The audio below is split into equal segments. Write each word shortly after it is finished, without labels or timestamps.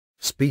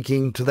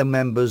Speaking to the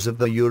members of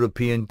the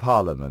European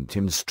Parliament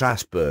in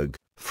Strasbourg,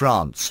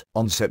 France,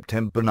 on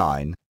September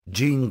 9,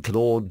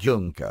 Jean-Claude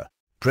Juncker,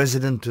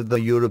 President of the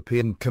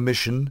European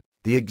Commission,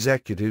 the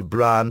executive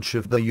branch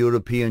of the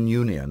European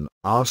Union,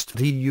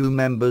 asked EU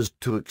members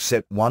to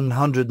accept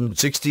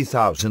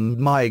 160,000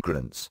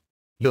 migrants.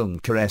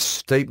 Juncker's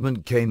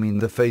statement came in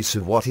the face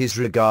of what is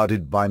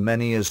regarded by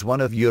many as one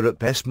of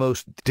Europe's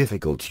most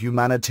difficult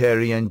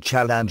humanitarian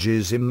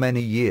challenges in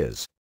many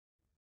years.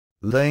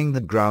 Laying the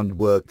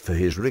groundwork for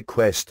his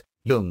request,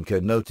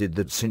 Juncker noted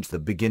that since the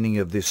beginning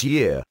of this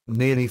year,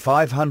 nearly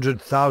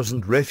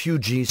 500,000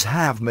 refugees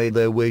have made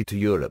their way to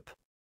Europe.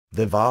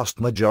 The vast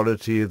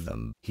majority of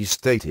them, he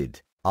stated,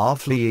 are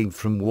fleeing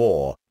from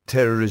war,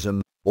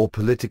 terrorism, or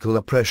political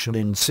oppression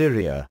in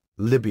Syria,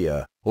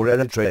 Libya, or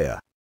Eritrea.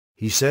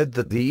 He said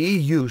that the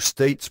EU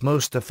states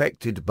most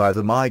affected by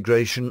the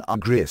migration are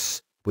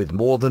Greece, with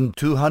more than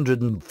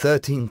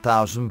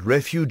 213,000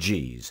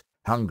 refugees,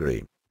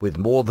 Hungary, with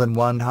more than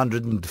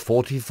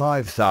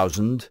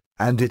 145,000,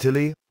 and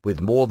Italy, with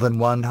more than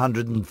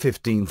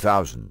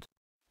 115,000.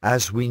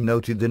 As we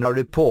noted in our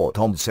report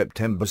on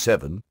September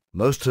 7,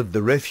 most of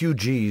the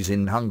refugees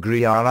in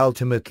Hungary are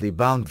ultimately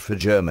bound for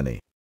Germany.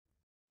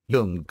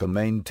 Juncker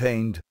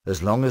maintained,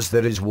 as long as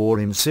there is war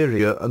in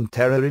Syria and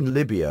terror in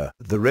Libya,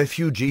 the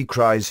refugee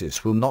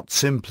crisis will not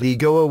simply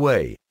go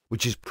away,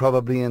 which is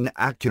probably an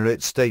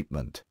accurate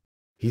statement.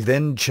 He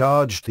then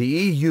charged the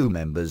EU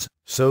members,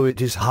 so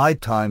it is high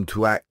time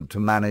to act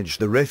to manage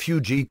the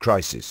refugee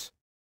crisis.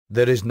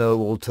 There is no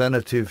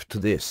alternative to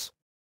this.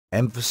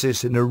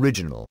 Emphasis in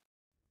original.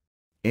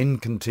 In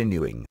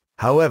continuing,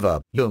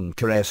 however,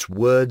 Juncker's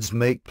words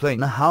make plain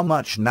how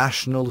much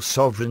national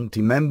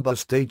sovereignty member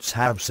states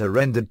have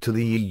surrendered to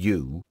the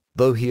EU,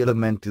 though he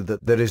lamented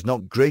that there is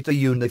not greater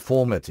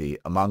uniformity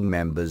among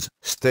members,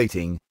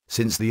 stating,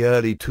 since the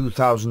early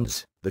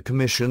 2000s, the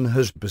Commission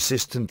has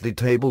persistently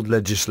tabled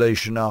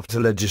legislation after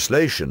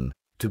legislation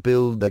to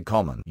build a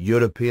common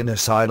European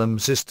asylum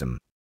system.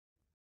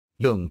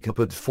 Juncker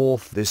put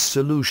forth this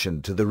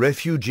solution to the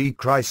refugee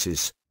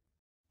crisis.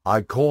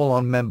 I call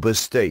on member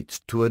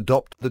states to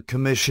adopt the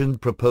Commission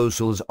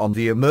proposals on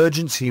the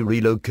emergency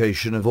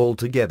relocation of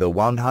altogether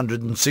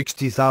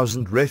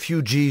 160,000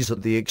 refugees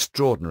at the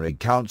Extraordinary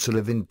Council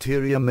of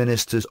Interior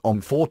Ministers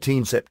on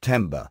 14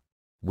 September.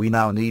 We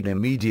now need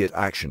immediate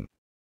action.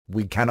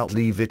 We cannot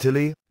leave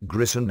Italy,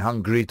 Greece and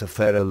Hungary to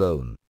fare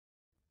alone.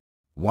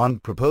 One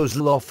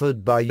proposal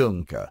offered by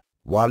Juncker,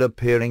 while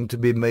appearing to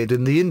be made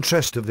in the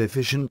interest of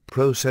efficient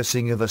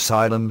processing of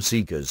asylum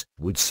seekers,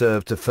 would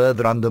serve to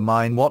further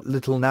undermine what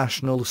little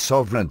national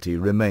sovereignty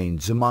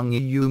remains among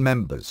EU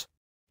members.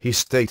 He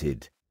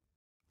stated,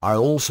 I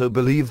also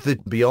believe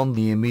that beyond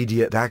the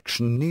immediate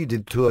action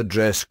needed to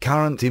address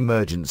current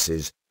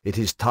emergencies, it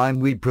is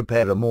time we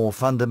prepare a more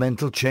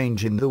fundamental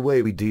change in the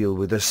way we deal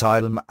with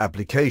asylum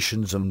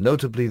applications, and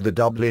notably the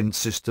Dublin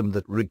system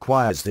that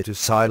requires that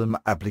asylum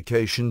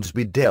applications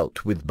be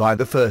dealt with by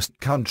the first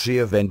country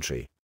of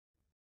entry.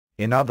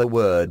 In other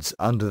words,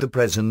 under the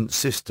present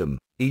system,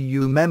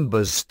 EU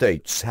member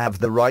states have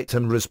the right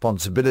and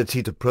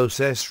responsibility to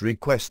process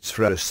requests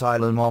for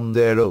asylum on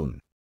their own.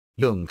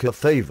 Juncker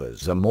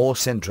favors a more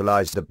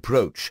centralized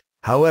approach,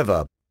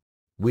 however.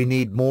 We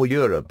need more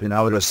Europe in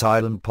our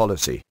asylum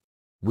policy.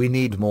 We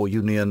need more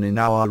union in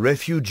our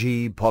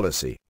refugee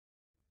policy.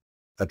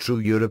 A true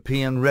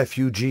European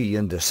refugee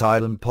and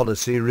asylum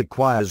policy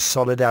requires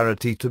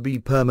solidarity to be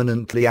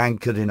permanently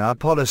anchored in our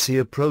policy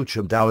approach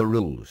and our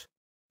rules.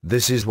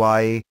 This is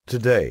why,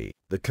 today,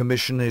 the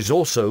Commission is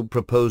also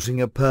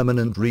proposing a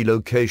permanent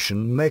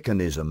relocation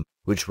mechanism,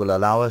 which will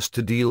allow us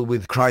to deal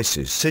with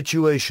crisis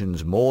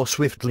situations more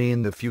swiftly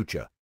in the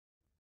future.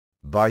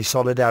 By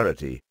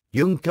solidarity,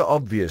 Juncker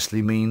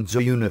obviously means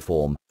a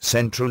uniform,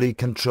 centrally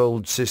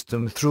controlled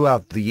system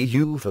throughout the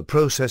EU for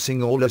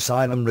processing all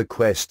asylum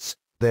requests,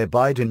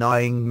 thereby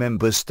denying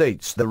member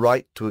states the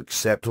right to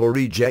accept or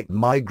reject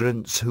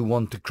migrants who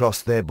want to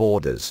cross their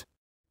borders.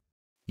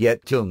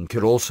 Yet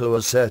Juncker also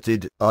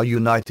asserted, our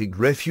united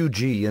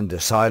refugee and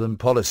asylum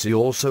policy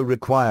also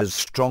requires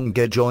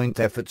stronger joint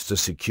efforts to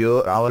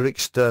secure our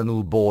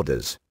external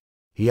borders.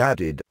 He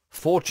added,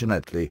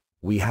 fortunately,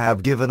 we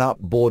have given up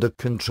border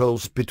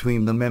controls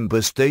between the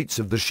member states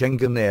of the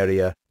Schengen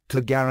area to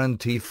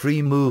guarantee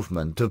free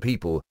movement of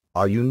people,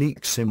 our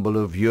unique symbol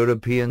of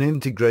European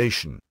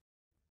integration.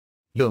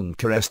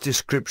 Juncker's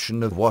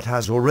description of what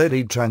has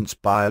already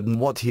transpired and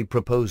what he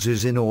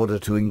proposes in order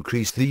to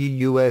increase the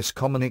EU's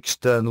common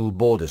external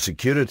border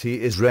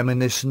security is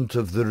reminiscent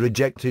of the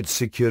rejected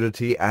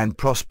Security and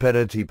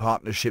Prosperity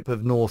Partnership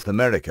of North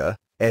America,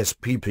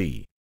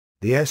 SPP.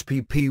 The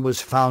SPP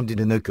was founded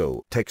in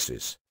Echo,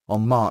 Texas,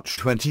 on March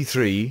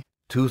 23,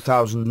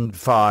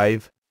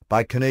 2005,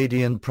 by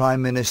Canadian Prime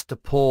Minister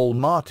Paul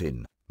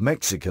Martin,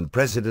 Mexican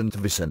President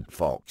Vicente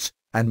Fox,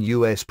 and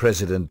U.S.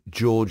 President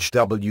George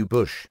W.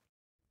 Bush.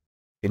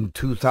 In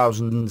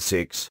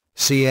 2006,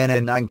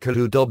 CNN anchor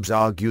Lou Dobbs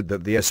argued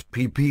that the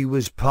SPP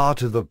was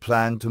part of a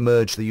plan to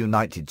merge the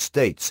United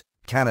States,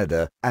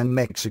 Canada and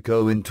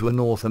Mexico into a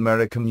North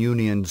American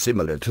Union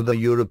similar to the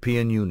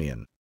European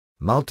Union.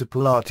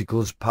 Multiple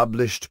articles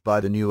published by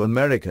the New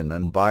American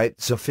and by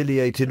its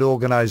affiliated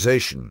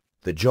organization,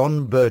 the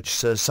John Birch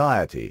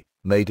Society,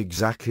 made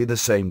exactly the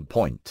same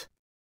point.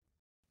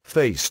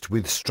 Faced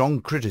with strong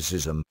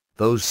criticism,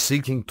 those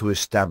seeking to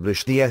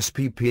establish the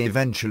SPP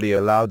eventually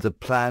allowed the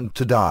plan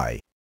to die.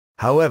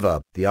 However,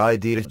 the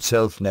idea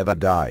itself never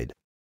died.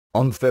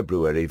 On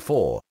February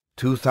 4,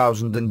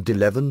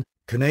 2011,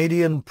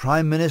 Canadian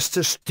Prime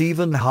Minister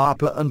Stephen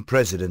Harper and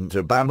President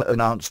Obama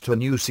announced a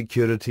new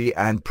security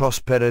and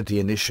prosperity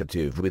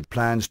initiative with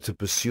plans to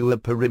pursue a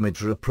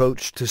perimeter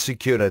approach to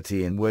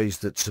security in ways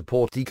that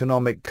support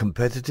economic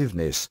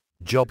competitiveness,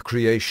 job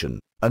creation,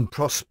 and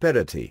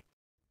prosperity.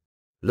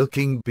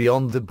 Looking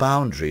beyond the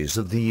boundaries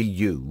of the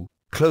EU,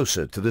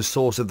 closer to the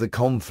source of the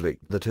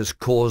conflict that has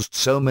caused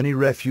so many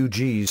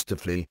refugees to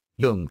flee,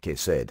 Juncker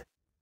said.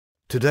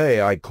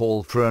 Today I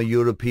call for a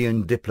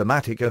European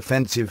diplomatic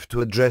offensive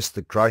to address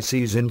the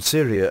crises in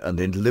Syria and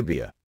in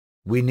Libya.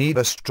 We need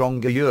a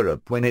stronger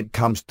Europe when it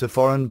comes to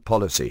foreign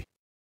policy.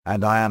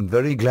 And I am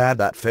very glad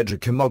that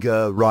Federica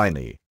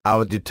Mogherini,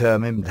 our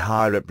determined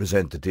High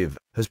Representative,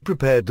 has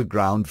prepared the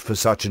ground for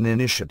such an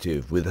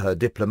initiative with her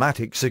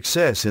diplomatic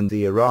success in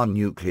the Iran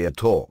nuclear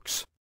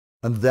talks.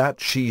 And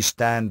that she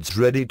stands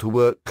ready to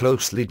work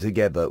closely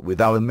together with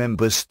our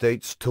member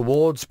states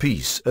towards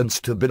peace and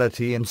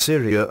stability in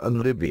Syria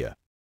and Libya.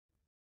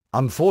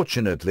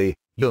 Unfortunately,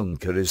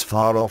 Juncker is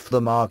far off the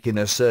mark in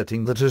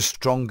asserting that a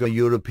stronger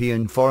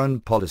European foreign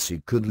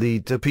policy could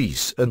lead to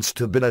peace and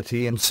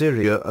stability in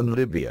Syria and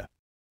Libya.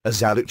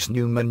 As Alex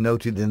Newman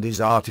noted in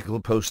his article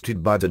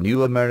posted by the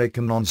New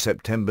American on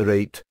September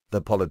 8,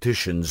 the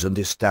politicians and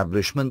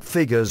establishment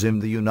figures in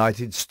the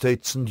United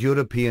States and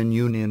European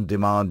Union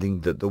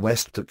demanding that the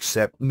West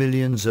accept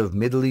millions of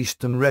Middle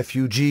Eastern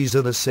refugees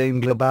are the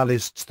same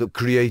globalists that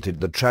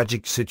created the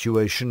tragic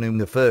situation in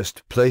the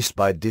first place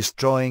by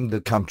destroying the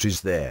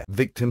countries their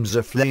victims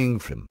are fleeing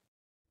from.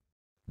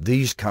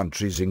 These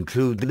countries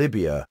include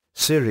Libya,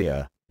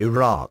 Syria,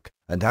 Iraq,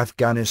 and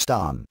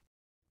Afghanistan.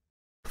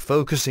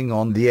 Focusing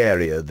on the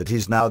area that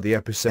is now the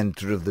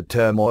epicenter of the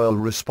turmoil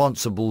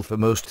responsible for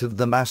most of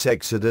the mass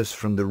exodus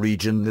from the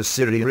region, the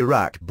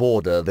Syria-Iraq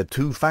border, the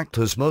two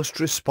factors most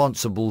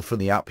responsible for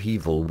the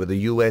upheaval were the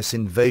U.S.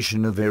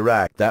 invasion of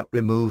Iraq that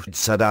removed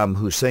Saddam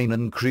Hussein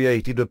and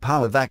created a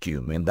power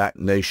vacuum in that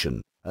nation,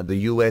 and the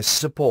U.S.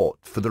 support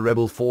for the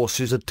rebel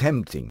forces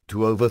attempting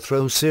to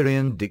overthrow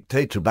Syrian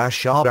dictator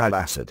Bashar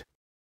al-Assad.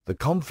 The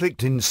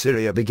conflict in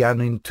Syria began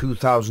in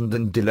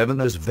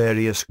 2011 as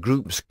various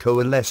groups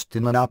coalesced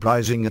in an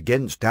uprising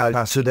against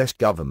al-Assad's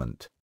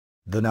government.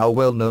 The now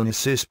well-known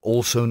ISIS,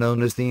 also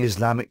known as the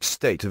Islamic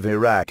State of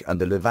Iraq and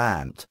the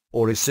Levant,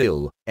 or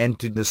ISIL,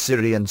 entered the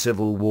Syrian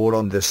civil war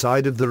on the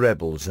side of the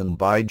rebels and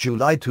by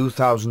July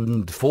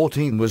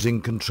 2014 was in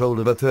control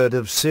of a third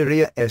of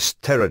Syria's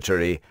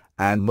territory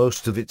and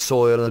most of its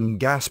oil and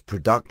gas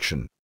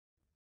production.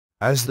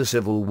 As the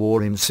civil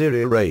war in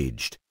Syria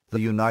raged, the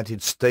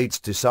United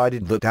States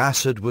decided that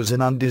Assad was an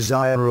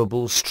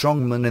undesirable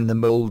strongman in the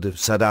mold of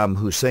Saddam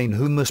Hussein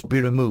who must be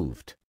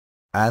removed.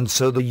 And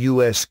so the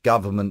U.S.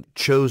 government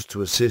chose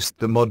to assist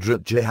the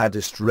moderate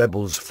jihadist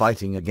rebels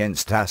fighting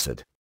against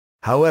Assad.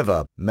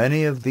 However,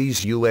 many of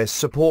these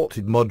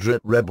U.S.-supported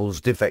moderate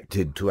rebels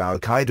defected to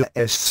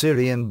al-Qaeda's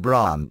Syrian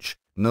branch,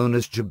 known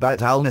as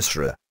Jabhat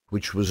al-Nusra,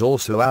 which was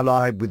also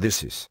allied with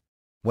ISIS.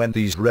 When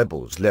these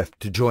rebels left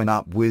to join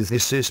up with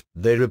ISIS,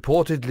 they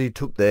reportedly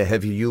took their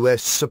heavy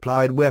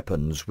U.S.-supplied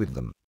weapons with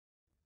them.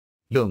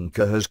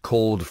 Juncker has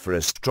called for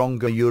a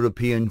stronger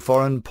European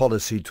foreign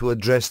policy to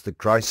address the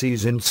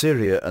crises in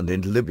Syria and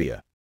in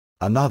Libya.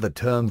 Another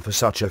term for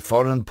such a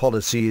foreign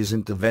policy is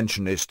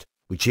interventionist,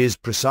 which is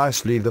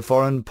precisely the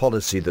foreign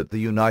policy that the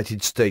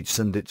United States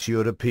and its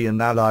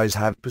European allies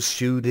have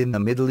pursued in the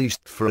Middle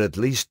East for at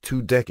least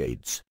 2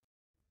 decades.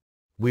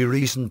 We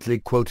recently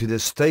quoted a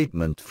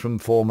statement from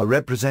former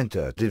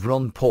Representative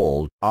Ron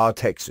Paul, R.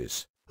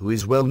 Texas, who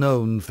is well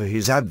known for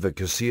his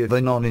advocacy of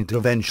a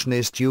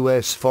non-interventionist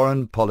U.S.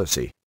 foreign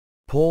policy.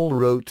 Paul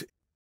wrote,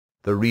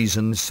 "The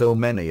reason so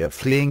many are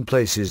fleeing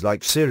places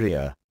like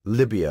Syria,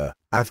 Libya,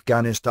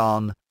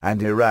 Afghanistan,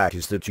 and Iraq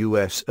is that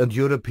U.S. and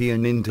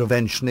European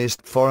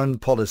interventionist foreign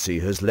policy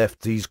has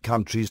left these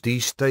countries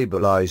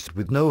destabilized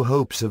with no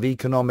hopes of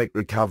economic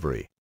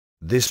recovery.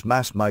 This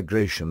mass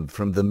migration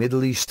from the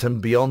Middle East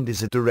and beyond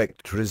is a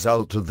direct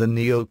result of the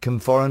neocon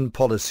foreign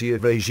policy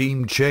of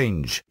regime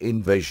change,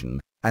 invasion,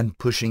 and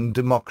pushing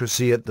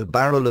democracy at the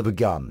barrel of a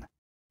gun."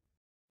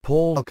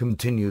 Paul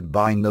continued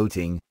by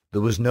noting,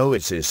 there was no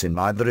ISIS in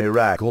either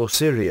Iraq or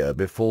Syria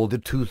before the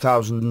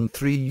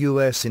 2003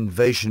 U.S.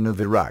 invasion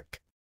of Iraq.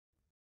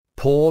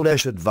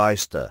 Paul's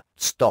advice to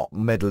stop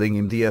meddling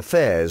in the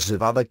affairs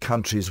of other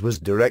countries was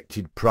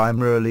directed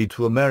primarily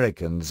to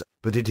Americans,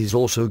 but it is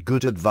also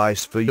good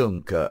advice for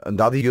Juncker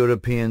and other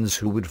Europeans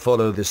who would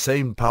follow the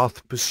same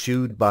path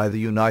pursued by the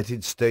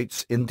United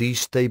States in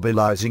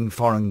destabilizing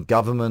foreign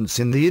governments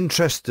in the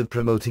interest of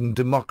promoting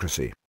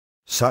democracy.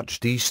 Such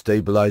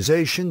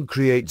destabilization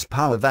creates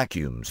power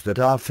vacuums that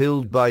are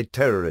filled by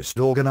terrorist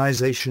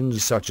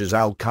organizations such as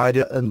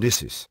Al-Qaeda and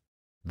ISIS.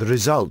 The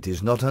result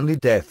is not only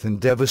death and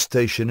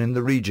devastation in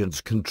the regions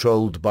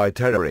controlled by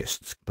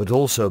terrorists, but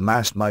also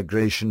mass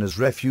migration as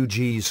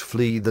refugees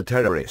flee the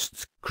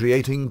terrorists,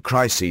 creating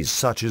crises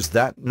such as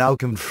that now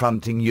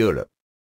confronting Europe.